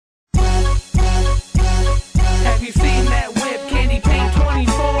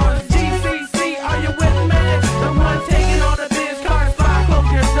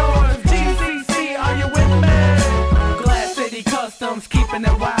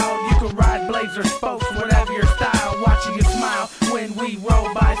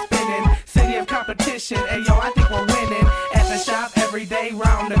competition. And yo, I think we're winning. At the shop every day,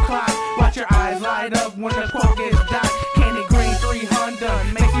 round the clock. Watch your eyes light up when the quote gets docked. Candy green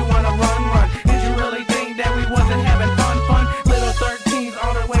 300 makes you wanna run. Did you really think that we wasn't having fun? Little 13s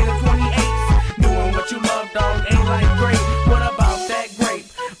on their way to 28s. Doing what you love, dog, ain't like great. What about that grape?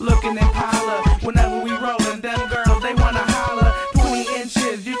 Looking Impala. Whenever we rollin', them girls, they wanna holler. 20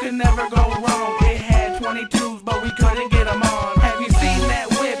 inches, you can never go wrong. It had 22s, but we couldn't get them on. Have you seen that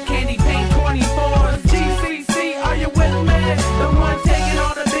whip? Candy paint 24s. GCC, are you with me? The one taking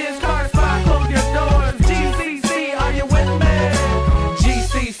all the biz cars, spot, close your doors. GCC, are you with me?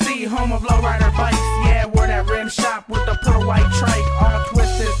 GCC, home of lowrider bikes. Yeah, we're that rim shop with the pearl white trike. All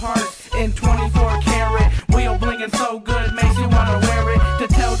twisted parts in 24 karat. Wheel blingin' so good, makes you wanna wear it. To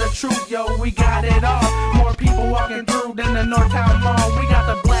tell the truth, yo, we got it all. More people walking through than the Northtown Mall. We got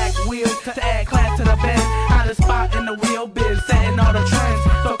the black wheels to add class to the Benz. Hottest spot in the wheel biz, setting all the trends.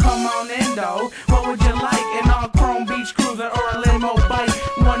 So come on in, though. What would you like? An all chrome beach cruiser or a limo bike?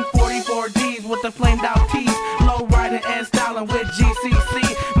 144Ds with the flamed out T's. Low riding and styling with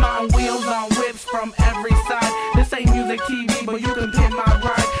GCC. Mountain wheels on whips from every side. This ain't music TV, but you can pin my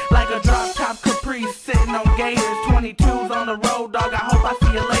ride like a drop top Caprice sitting on gators. 22s on the road, dog. I hope I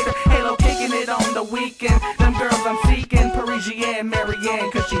see you later. Halo kicking it on the weekend. Them girls I'm seeking, Parisienne,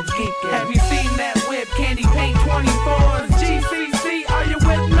 Marianne, cause she's geeking. Have you seen that whip? Candy paint 24s. GCC, are you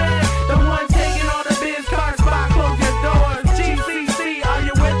with me? The one taking all the biz cars, spot, close your doors. GCC, are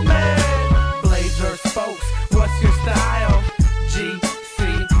you with me? Blazer spokes, what's your style?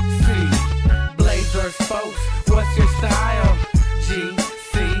 GCC. Blazer spokes, what's your style?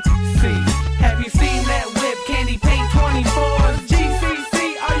 GCC. Have you seen that whip? Candy paint 24s.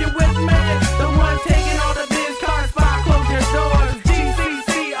 GCC, are you with me? The one taking all the biz cars, spot, close your doors.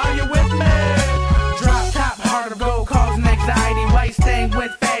 GCC, are you with me? Drop top, heart of gold, causing anxiety. White stained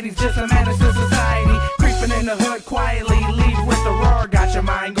with fatties, just a menace to society. Creeping in the hood quietly, leave with the roar. Got your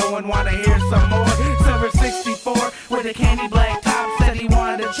mind going, wanna hear some more. Silver 64 with a candy black top. Said he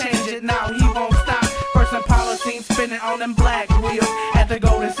wanted to change it, now he won't stop. First Impala scene spinning on them black wheels. At the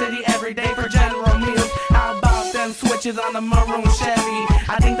Golden City every day for General Meals. How about them switches on the maroon Chevy?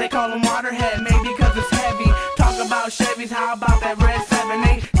 I think they call them Waterhead, maybe cause it's heavy. Talk about Chevys, how about that red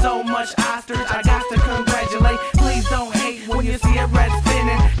 7.8? So much ostrich, I got to congratulate. Please don't hate when you see a red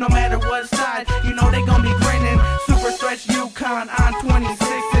spinning. No matter what side, you know they gon' be grinning. Super stretch Yukon on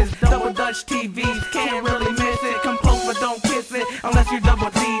 26s. Double Dutch TVs, can't really miss it. Come close but don't kiss it, unless you double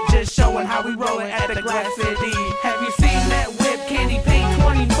D. Just showing how we rollin' at the Glass City. Have you seen that whip? Candy paint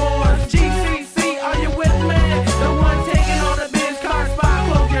 24s. GCC, are you with me? The one taking all the biz cars, spot,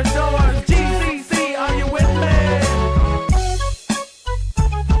 close your doors. GCC, are you with me?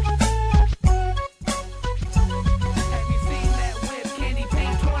 Have you seen that whip? Candy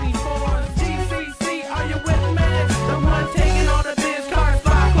paint 24s. GCC, are you with me? The one taking all the biz cars,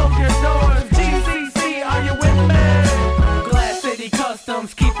 spot, close your doors. GCC, are you with me? Glass City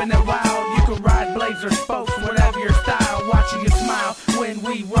Customs, keeping it wild. You can ride Blazer spokes, whatever your style. Watching you smile when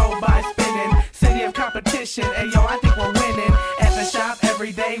we roll by spinning. City of competition, and yo, I think we're winning. At the shop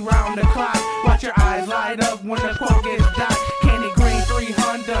every day, round the clock. Watch your eyes light up when the quote gets docked. Candy green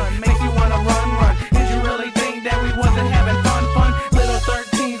 300 makes you wanna run. Did you really think that we wasn't having fun? Little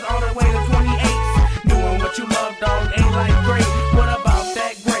 13s on their way to 28s. Doing what you love, dog, ain't like great. What about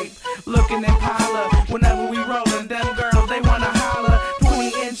that grape? Looking Impala. Whenever we rollin', them girls, they wanna holler. 20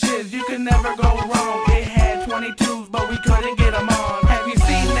 inches, you can never go wrong. It had 22s, but we couldn't get them on. Have you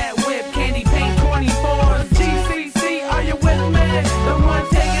seen that whip? Candy paint 24s. GCC, are you with me? The one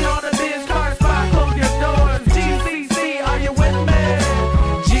taking all the biz cars, spot, close your doors. GCC, are you with me?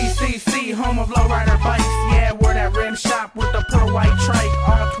 GCC, home of lowrider bikes. Yeah, we're that rim shop with the pearl white trike.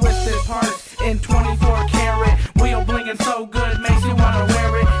 All twisted parts in 24 karat. Wheel blingin' so good, makes you wanna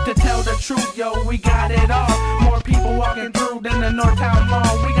wear it. To tell the truth, yo, we got it all. More people walking through than the Northtown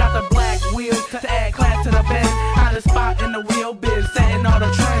Mall. We got the black wheels to add class to the Benz. Hottest spot in the wheel biz, setting all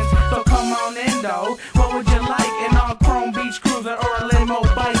the trends. So come on in, though. What would you like? An all chrome beach cruiser or a limo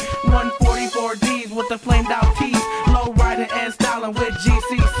bike? 144Ds with the flamed out